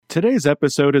Today's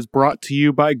episode is brought to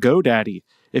you by GoDaddy.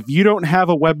 If you don't have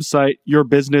a website, your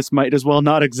business might as well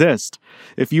not exist.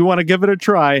 If you want to give it a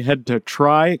try, head to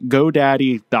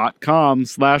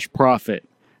trygodaddy.com/profit.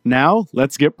 Now,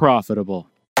 let's get profitable.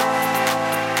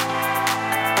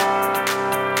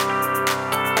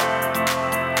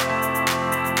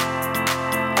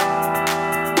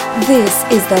 This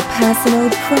is the Personal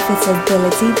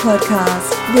Profitability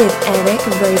Podcast with Eric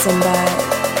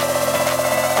Rosenberg.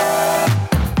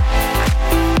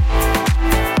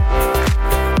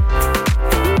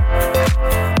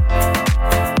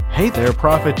 Hey there,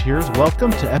 profiteers.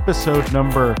 Welcome to episode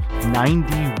number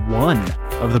 91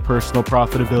 of the Personal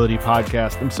Profitability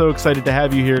Podcast. I'm so excited to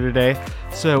have you here today.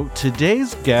 So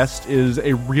today's guest is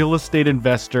a real estate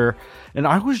investor, and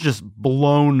I was just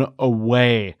blown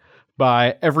away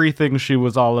by everything she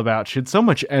was all about. She had so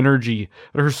much energy.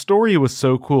 Her story was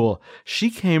so cool. She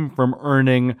came from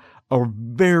earning a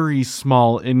very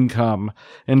small income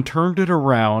and turned it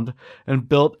around and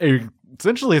built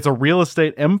essentially it's a real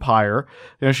estate empire.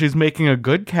 You know, she's making a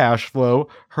good cash flow.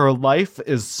 Her life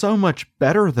is so much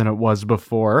better than it was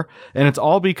before. And it's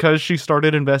all because she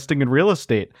started investing in real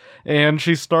estate. And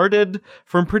she started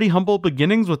from pretty humble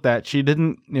beginnings with that. She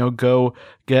didn't, go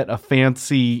get a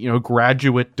fancy,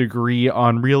 graduate degree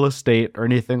on real estate or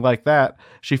anything like that.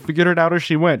 She figured it out as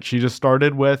she went. She just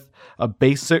started with a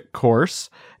basic course.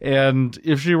 And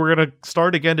if she were going to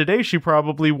start again today, she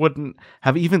probably wouldn't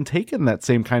have even taken that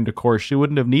same kind of course. She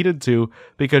wouldn't have needed to,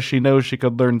 because she knows she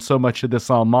could learn so much of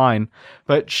this online.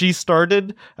 But she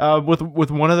started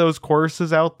with one of those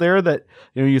courses out there that,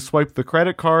 you swipe the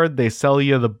credit card, they sell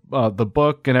you the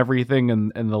book and everything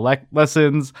and the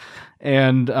lessons.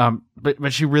 And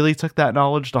but she really took that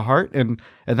knowledge to heart, and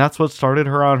that's what started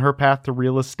her on her path to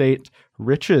real estate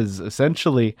riches,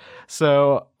 essentially.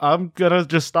 So I'm gonna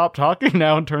just stop talking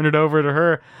now and turn it over to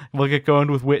her. We'll get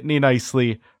going with Whitney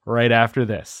Nicely right after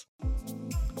this.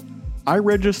 I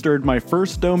registered my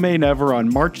first domain ever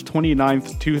on March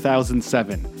 29th,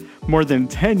 2007. More than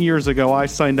 10 years ago, I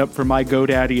signed up for my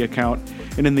GoDaddy account,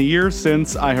 and in the years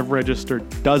since, I have registered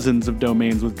dozens of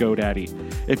domains with GoDaddy.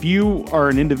 If you are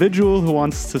an individual who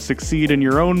wants to succeed in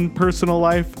your own personal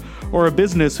life, or a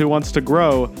business who wants to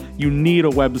grow, you need a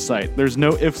website. There's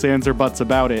no ifs, ands, or buts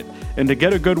about it. And to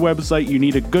get a good website, you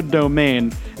need a good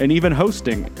domain and even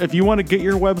hosting. If you want to get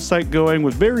your website going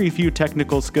with very few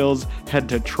technical skills, head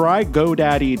to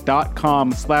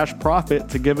trygodaddy.com/profit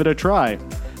to give it a try.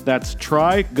 That's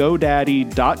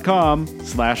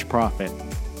trygodaddy.com/profit.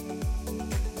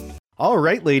 All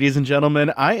right, ladies and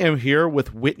gentlemen, I am here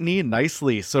with Whitney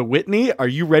Nicely. So Whitney, are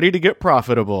you ready to get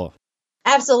profitable?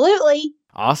 Absolutely.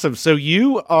 Awesome. So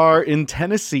you are in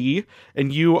Tennessee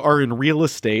and you are in real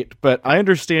estate, but I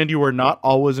understand you are not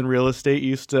always in real estate.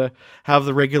 You used to have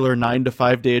the regular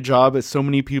 9-to-5 day job, as so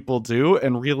many people do,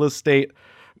 and real estate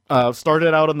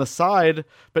started out on the side,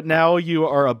 but now you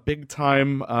are a big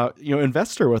time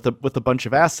investor with a bunch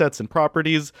of assets and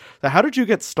properties. So how did you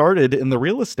get started in the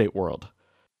real estate world?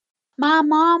 My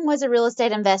mom was a real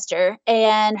estate investor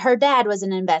and her dad was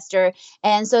an investor.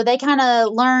 And so they kind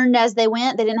of learned as they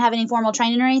went. They didn't have any formal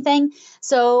training or anything.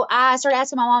 So I started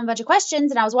asking my mom a bunch of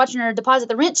questions, and I was watching her deposit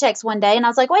the rent checks one day. And I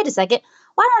was like, wait a second,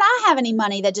 why don't I have any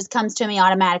money that just comes to me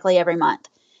automatically every month?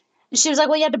 And she was like,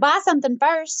 well, you have to buy something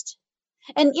first.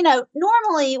 And,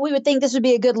 normally we would think this would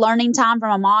be a good learning time for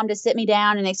my mom to sit me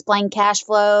down and explain cash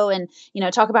flow and,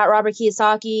 talk about Robert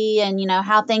Kiyosaki and,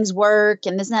 how things work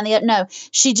and this and that and the other. No,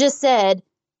 she just said,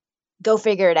 go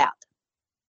figure it out.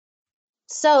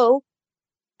 So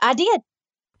I did.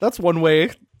 That's one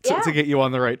way to get you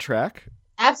on the right track.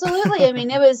 Absolutely. I mean,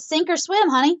 it was sink or swim,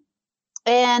 honey.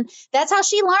 And that's how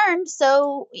she learned.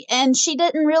 So, and she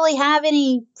didn't really have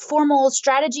any formal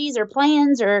strategies or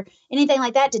plans or anything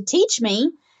like that to teach me.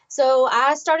 So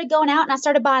I started going out and I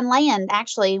started buying land.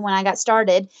 Actually, when I got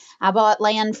started, I bought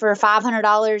land for $500,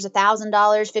 $1,000,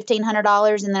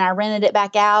 $1,500, and then I rented it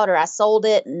back out or I sold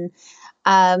it. And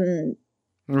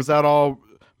was that all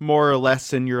more or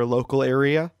less in your local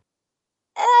area?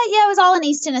 Yeah, it was all in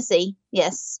East Tennessee.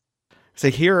 Yes. So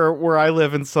here, where I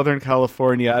live in Southern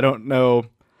California, I don't know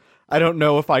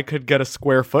if I could get a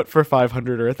square foot for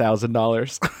 $500 or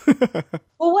 $1,000.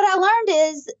 Well, what I learned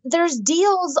is there's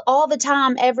deals all the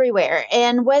time everywhere.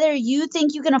 And whether you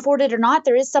think you can afford it or not,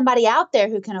 there is somebody out there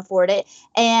who can afford it.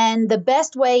 And the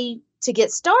best way to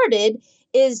get started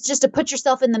is just to put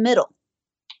yourself in the middle.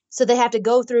 So they have to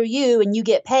go through you and you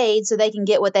get paid so they can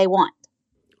get what they want.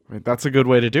 That's a good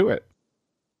way to do it.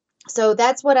 So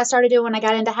that's what I started doing when I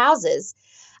got into houses.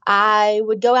 I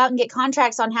would go out and get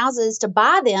contracts on houses to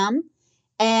buy them,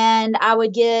 and I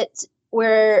would get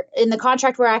where in the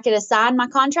contract where I could assign my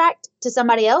contract to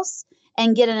somebody else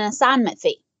and get an assignment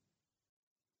fee.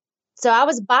 So I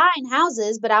was buying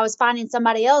houses, but I was finding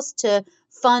somebody else to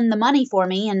fund the money for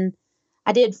me. And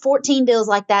I did 14 deals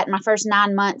like that in my first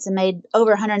 9 months and made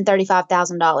over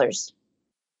 $135,000.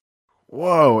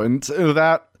 Whoa. And so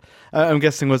that, I'm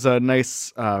guessing, was a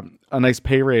nice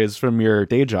pay raise from your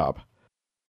day job.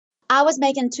 I was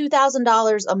making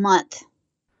 $2,000 a month.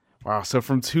 Wow. So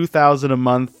from $2,000 a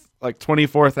month, like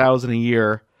 $24,000 a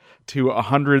year, to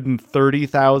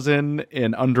 $130,000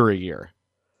 in under a year.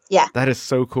 Yeah. That is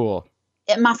so cool.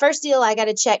 In my first deal, I got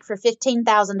a check for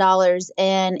 $15,000,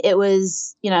 and it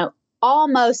was,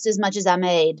 almost as much as I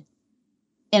made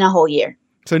in a whole year.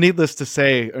 So needless to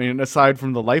say, I mean, aside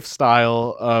from the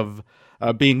lifestyle of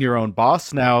being your own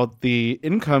boss now, the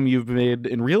income you've made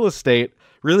in real estate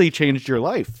really changed your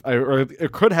life, or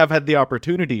it could have had the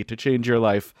opportunity to change your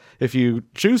life if you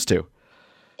choose to.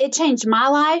 It changed my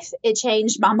life. It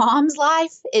changed my mom's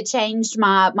life. It changed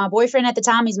my boyfriend at the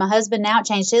time. He's my husband now. It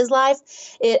changed his life.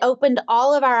 It opened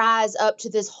all of our eyes up to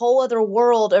this whole other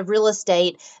world of real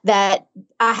estate that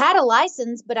I had a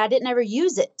license, but I didn't ever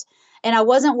use it. And I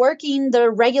wasn't working the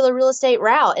regular real estate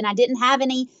route, and I didn't have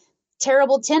any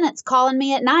terrible tenants calling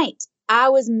me at night. I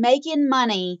was making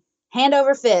money hand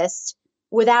over fist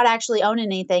without actually owning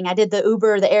anything. I did the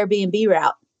Uber or the Airbnb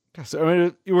route. So I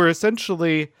mean, you were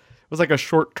essentially, it was like a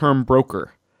short-term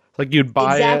broker. Like you'd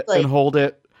buy Exactly. it and hold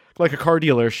it like a car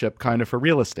dealership kind of for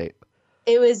real estate.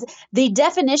 It was the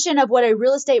definition of what a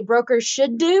real estate broker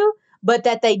should do, but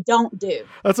that they don't do.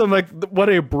 That's what what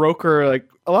a broker, like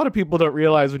a lot of people don't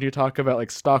realize when you talk about like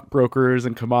stockbrokers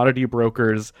and commodity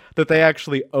brokers that they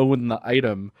actually own the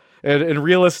item. And in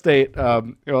real estate,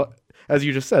 as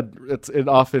you just said, it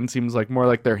often seems like more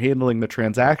like they're handling the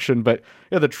transaction, but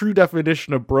the true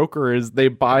definition of broker is they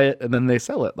buy it and then they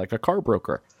sell it like a car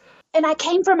broker. And I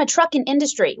came from a trucking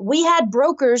industry. We had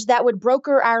brokers that would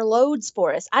broker our loads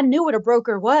for us. I knew what a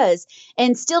broker was.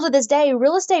 And still to this day,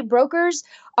 real estate brokers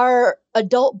are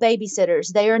adult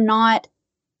babysitters. They are not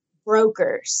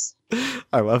brokers.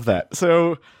 I love that.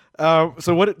 So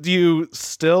what do you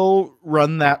still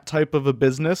run that type of a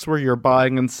business where you're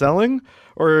buying and selling?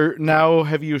 Or now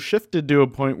have you shifted to a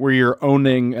point where you're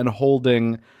owning and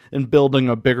holding and building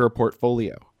a bigger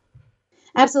portfolio?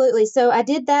 Absolutely. So I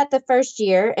did that the first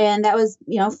year, and that was,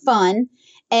 fun.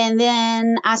 And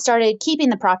then I started keeping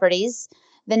the properties.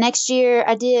 The next year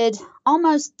I did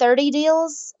almost 30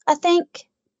 deals, I think.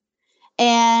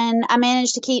 And I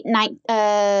managed to keep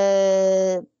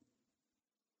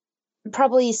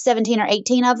probably 17 or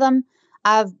 18 of them.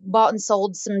 I've bought and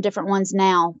sold some different ones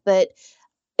now, but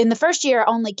in the first year, I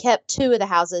only kept 2 of the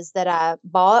houses that I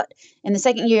bought. In the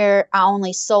second year, I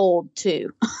only sold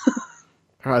 2.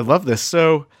 I love this.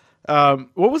 So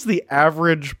what was the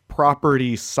average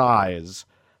property size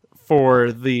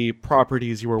for the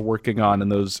properties you were working on in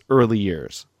those early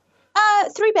years?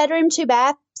 3-bedroom,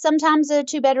 2-bath, sometimes a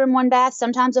 2-bedroom, 1-bath,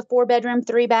 sometimes a 4-bedroom,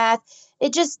 3-bath.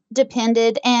 It just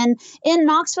depended. And in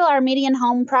Knoxville, our median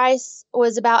home price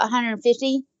was about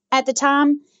 $150 at the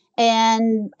time.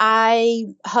 And I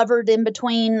hovered in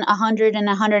between 100 and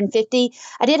 150.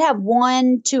 I did have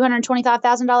one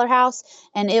 $225,000 house,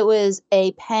 and it was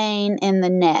a pain in the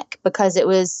neck because it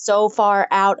was so far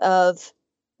out of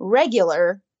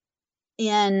regular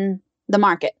in the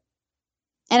market.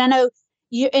 And I know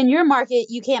in your market,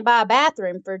 you can't buy a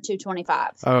bathroom for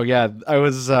 $225. Oh yeah, I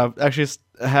was actually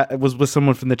was with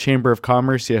someone from the Chamber of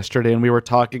Commerce yesterday, and we were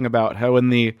talking about how in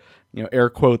the air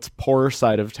quotes poor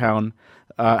side of town,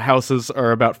 houses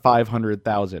are about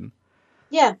 $500,000.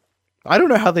 Yeah, I don't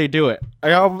know how they do it.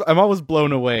 I'm always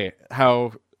blown away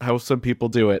how some people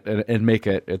do it and make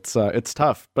it. It's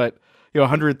tough, but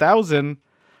 $100,000.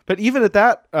 But even at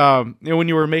that, when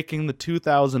you were making the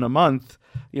 $2,000 a month,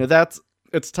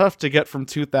 it's tough to get from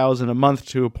 $2,000 a month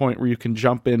to a point where you can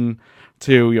jump in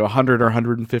to $100,000 or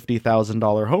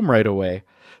 $150,000 home right away.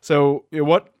 So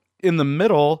what in the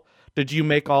middle did you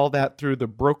make all that through the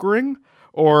brokering,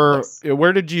 or yes.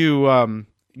 Where did you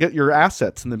get your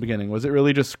assets in the beginning? Was it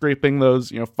really just scraping those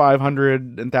 $500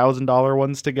 and $1,000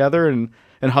 ones together and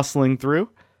hustling through?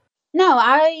 No,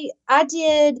 I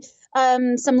did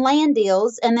some land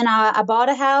deals, and then I bought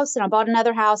a house and I bought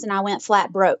another house, and I went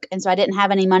flat broke. And so I didn't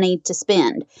have any money to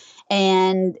spend,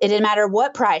 and it didn't matter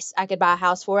what price I could buy a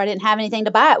house for. I didn't have anything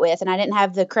to buy it with, and I didn't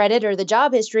have the credit or the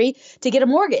job history to get a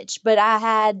mortgage, but I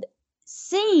had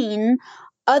seen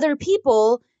other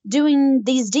people doing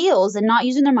these deals and not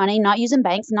using their money, not using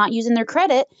banks, not using their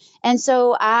credit. And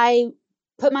so I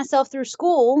put myself through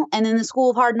school and then the School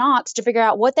of Hard Knocks to figure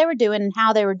out what they were doing and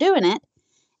how they were doing it.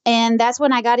 And that's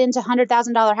when I got into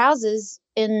 $100,000 houses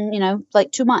in,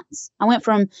 like 2 months. I went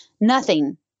from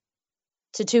nothing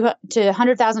to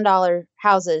 $100,000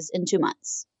 houses in 2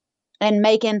 months. And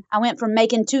I went from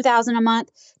making $2,000 a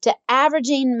month to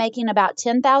making about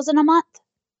 $10,000 a month.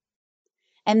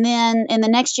 And then in the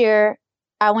next year,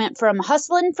 I went from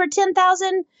hustling for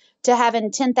 $10,000 to having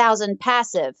 $10,000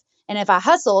 passive. And if I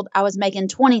hustled, I was making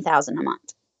 $20,000 a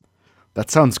month.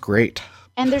 That sounds great.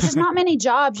 And there's just not many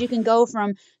jobs you can go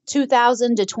from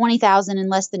 $2,000 to $20,000 in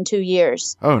less than 2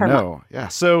 years. Oh, no. Yeah.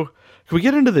 So can we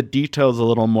get into the details a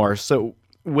little more? So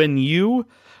when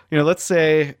let's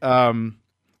say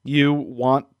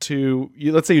let's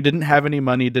say you didn't have any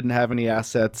money, didn't have any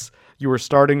assets, you were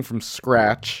starting from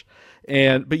scratch,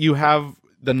 but you have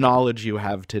the knowledge you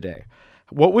have today.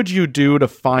 What would you do to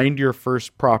find your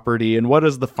first property, and what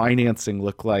does the financing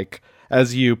look like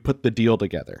as you put the deal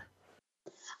together?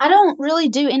 I don't really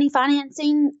do any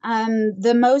financing.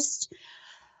 The most,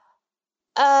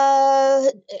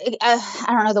 I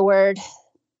don't know the word.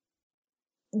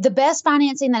 The best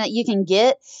financing that you can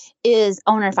get is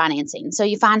owner financing. So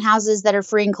you find houses that are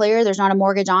free and clear. There's not a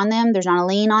mortgage on them. There's not a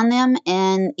lien on them.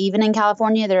 And even in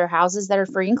California, there are houses that are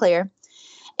free and clear.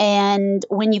 And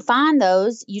when you find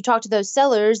those, you talk to those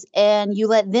sellers and you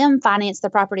let them finance the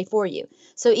property for you.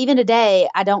 So even today,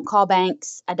 I don't call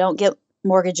banks. I don't get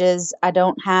mortgages. I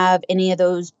don't have any of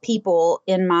those people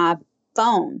in my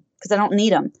phone because I don't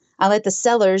need them. I let the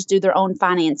sellers do their own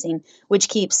financing, which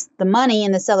keeps the money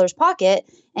in the seller's pocket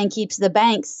and keeps the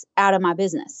banks out of my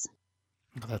business.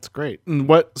 That's great. And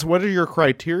what are your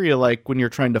criteria like when you're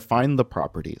trying to find the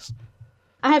properties?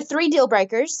 I have 3 deal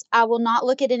breakers. I will not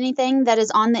look at anything that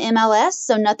is on the MLS,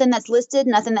 so nothing that's listed,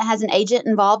 nothing that has an agent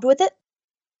involved with it.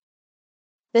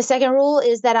 The second rule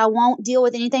is that I won't deal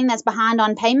with anything that's behind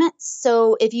on payments.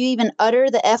 So if you even utter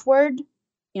the F word,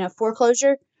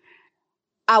 foreclosure,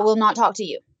 I will not talk to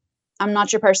you. I'm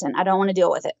not your person. I don't want to deal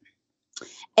with it.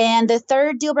 And the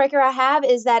third deal breaker I have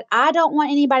is that I don't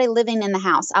want anybody living in the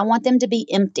house. I want them to be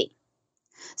empty.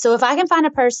 So if I can find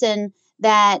a person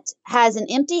that has an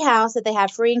empty house that they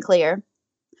have free and clear,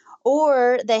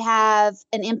 or they have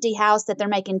an empty house that they're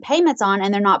making payments on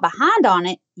and they're not behind on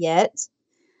it yet,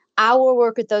 I will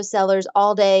work with those sellers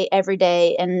all day, every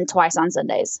day, and twice on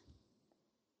Sundays.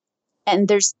 And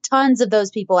there's tons of those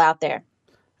people out there.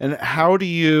 And how do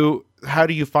you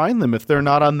find them if they're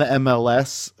not on the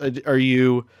MLS? Are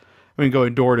you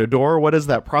going door to door? What does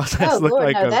that process look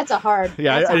like? No, that's a hard.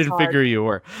 Yeah, I didn't figure you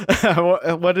were.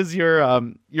 What is your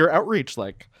outreach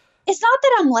like? It's not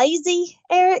that I'm lazy,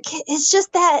 Eric. It's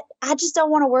just that I just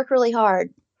don't want to work really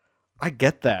hard. I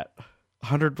get that.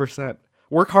 100%.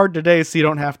 Work hard today so you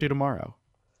don't have to tomorrow.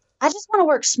 I just want to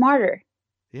work smarter.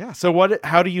 Yeah. So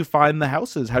how do you find the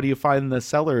houses? How do you find the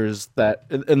sellers that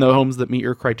in the homes that meet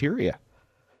your criteria?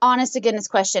 Honest to goodness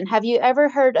question. Have you ever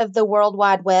heard of the World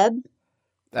Wide Web?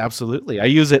 Absolutely. I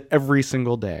use it every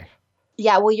single day.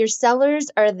 Yeah, well, your sellers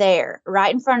are there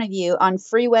right in front of you on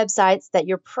free websites that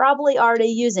you're probably already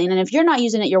using. And if you're not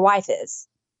using it, your wife is.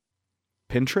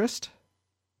 Pinterest?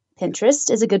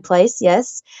 Pinterest is a good place,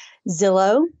 yes.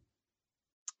 Zillow,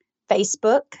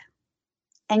 Facebook,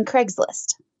 and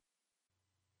Craigslist.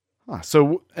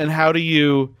 So, and how do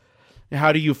you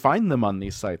find them on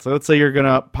these sites? So let's say you're going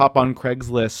to pop on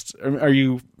Craigslist. Are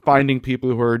you finding people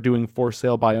who are doing for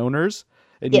sale by owners?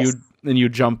 And yes. you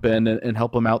jump in and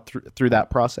help them out through that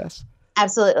process?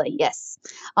 Absolutely, yes.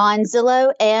 On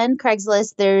Zillow and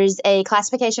Craigslist, there's a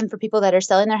classification for people that are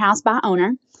selling their house by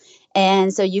owner.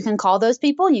 And so you can call those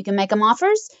people, you can make them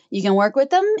offers, you can work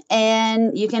with them,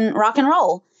 and you can rock and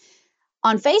roll.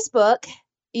 On Facebook,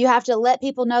 you have to let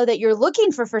people know that you're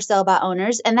looking for sale by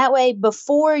owners. And that way,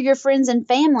 before your friends and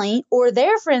family or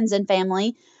their friends and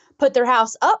family put their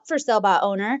house up for sale by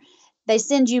owner, they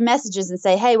send you messages and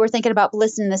say, hey, we're thinking about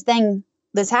listing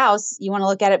this house. You want to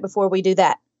look at it before we do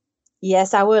that?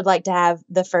 Yes, I would like to have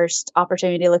the first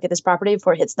opportunity to look at this property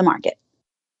before it hits the market.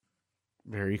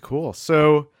 Very cool.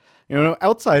 So,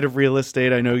 outside of real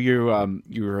estate, I know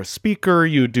you're a speaker.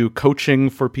 You do coaching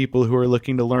for people who are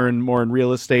looking to learn more in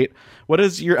real estate.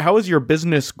 How has your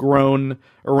business grown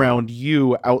around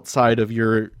you outside of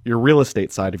your real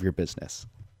estate side of your business?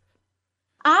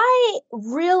 I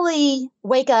really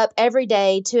wake up every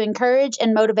day to encourage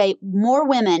and motivate more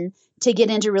women to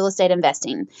get into real estate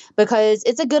investing because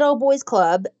it's a good old boys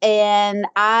club. And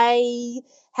I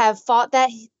have fought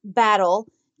that battle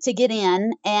to get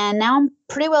in. And now I'm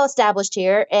pretty well established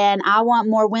here. And I want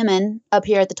more women up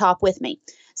here at the top with me.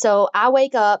 So I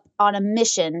wake up on a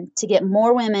mission to get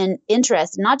more women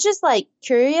interested, not just like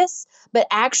curious, but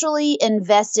actually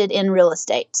invested in real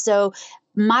estate. So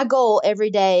my goal every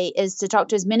day is to talk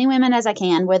to as many women as I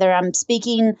can, whether I'm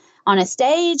speaking on a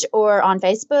stage or on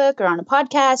Facebook or on a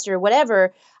podcast or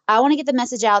whatever, I want to get the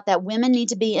message out that women need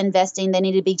to be investing. They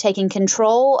need to be taking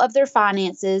control of their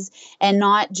finances and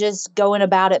not just going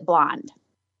about it blind.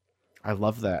 I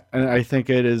love that. And I think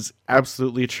it is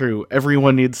absolutely true.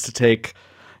 Everyone needs to take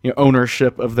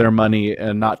ownership of their money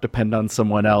and not depend on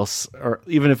someone else, or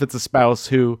even if it's a spouse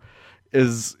who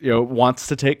is, wants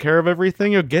to take care of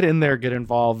everything, get in there, get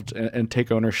involved and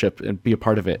take ownership and be a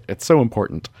part of it. It's so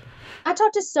important. I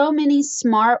talked to so many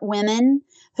smart women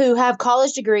who have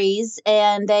college degrees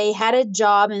and they had a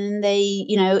job and they,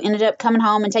 ended up coming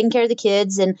home and taking care of the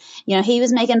kids. And, he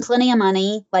was making plenty of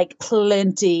money, like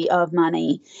plenty of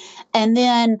money. And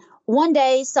then one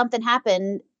day something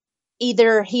happened.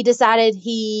 Either he decided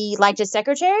he liked his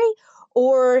secretary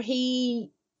or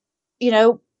he,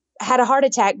 had a heart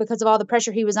attack because of all the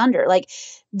pressure he was under. Like,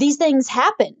 these things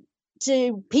happen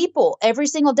to people every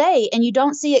single day and you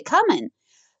don't see it coming.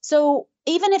 So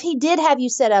even if he did have you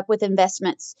set up with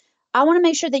investments, I want to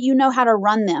make sure that you know how to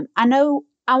run them. I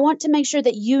want to make sure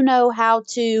that you know how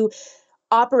to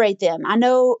operate them. I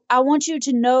want you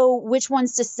to know which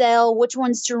ones to sell, which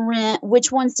ones to rent,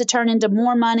 which ones to turn into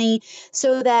more money,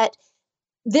 so that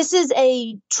this is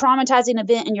a traumatizing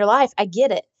event in your life. I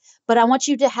get it. But I want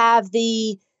you to have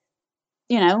the,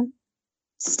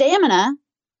 stamina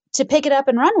to pick it up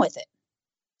and run with it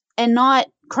and not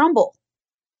crumble.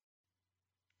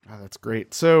 Oh, that's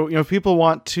great. So, if people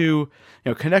want to,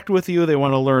 connect with you, they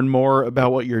want to learn more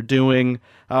about what you're doing.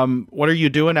 What are you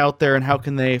doing out there and how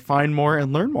can they find more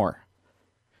and learn more?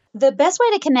 The best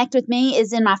way to connect with me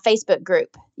is in my Facebook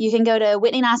group. You can go to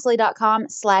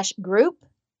whitneynicely.com/group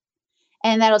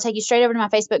and that'll take you straight over to my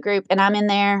Facebook group. And I'm in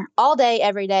there all day,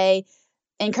 every day,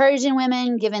 encouraging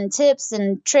women, giving tips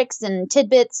and tricks and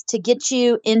tidbits to get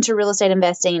you into real estate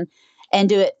investing and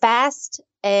do it fast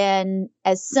and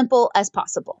as simple as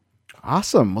possible.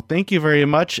 Awesome. Well, thank you very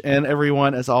much. And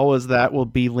everyone, as always, that will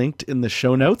be linked in the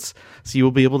show notes. So you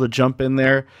will be able to jump in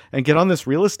there and get on this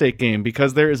real estate game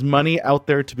because there is money out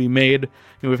there to be made.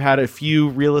 We've had a few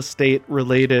real estate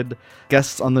related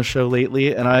guests on the show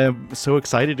lately, and I am so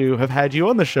excited to have had you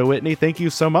on the show, Whitney. Thank you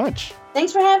so much.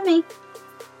 Thanks for having me.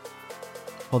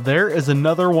 Well, there is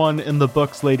another one in the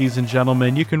books, ladies and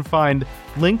gentlemen. You can find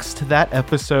links to that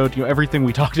episode, everything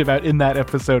we talked about in that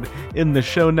episode in the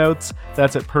show notes.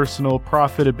 That's at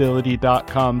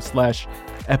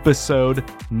personalprofitability.com/episode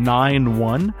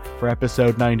 91 for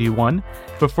episode 91.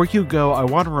 Before you go, I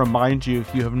want to remind you,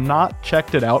 if you have not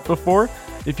checked it out before,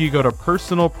 if you go to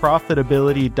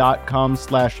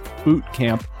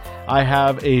personalprofitability.com/bootcamp, I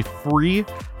have a free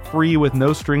with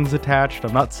no strings attached,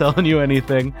 I'm not selling you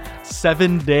anything,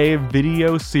 7-day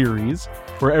video series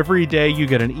where every day you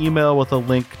get an email with a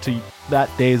link to that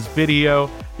day's video.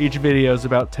 Each video is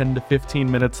about 10 to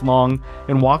 15 minutes long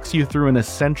and walks you through an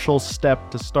essential step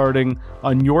to starting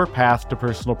on your path to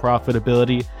personal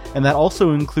profitability. And that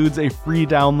also includes a free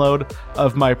download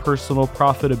of my personal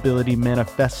profitability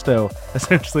manifesto,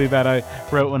 essentially, that I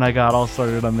wrote when I got all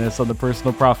started on the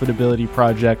personal profitability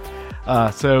project.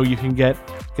 So you can get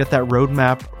that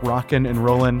roadmap rocking and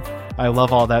rolling. I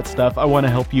love all that stuff. I want to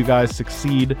help you guys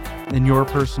succeed in your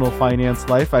personal finance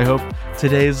life. I hope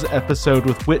today's episode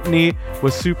with Whitney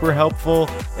was super helpful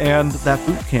and that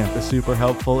boot camp is super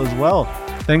helpful as well.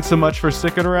 Thanks so much for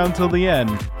sticking around till the end.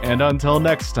 And until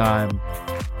next time,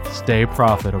 stay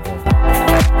profitable.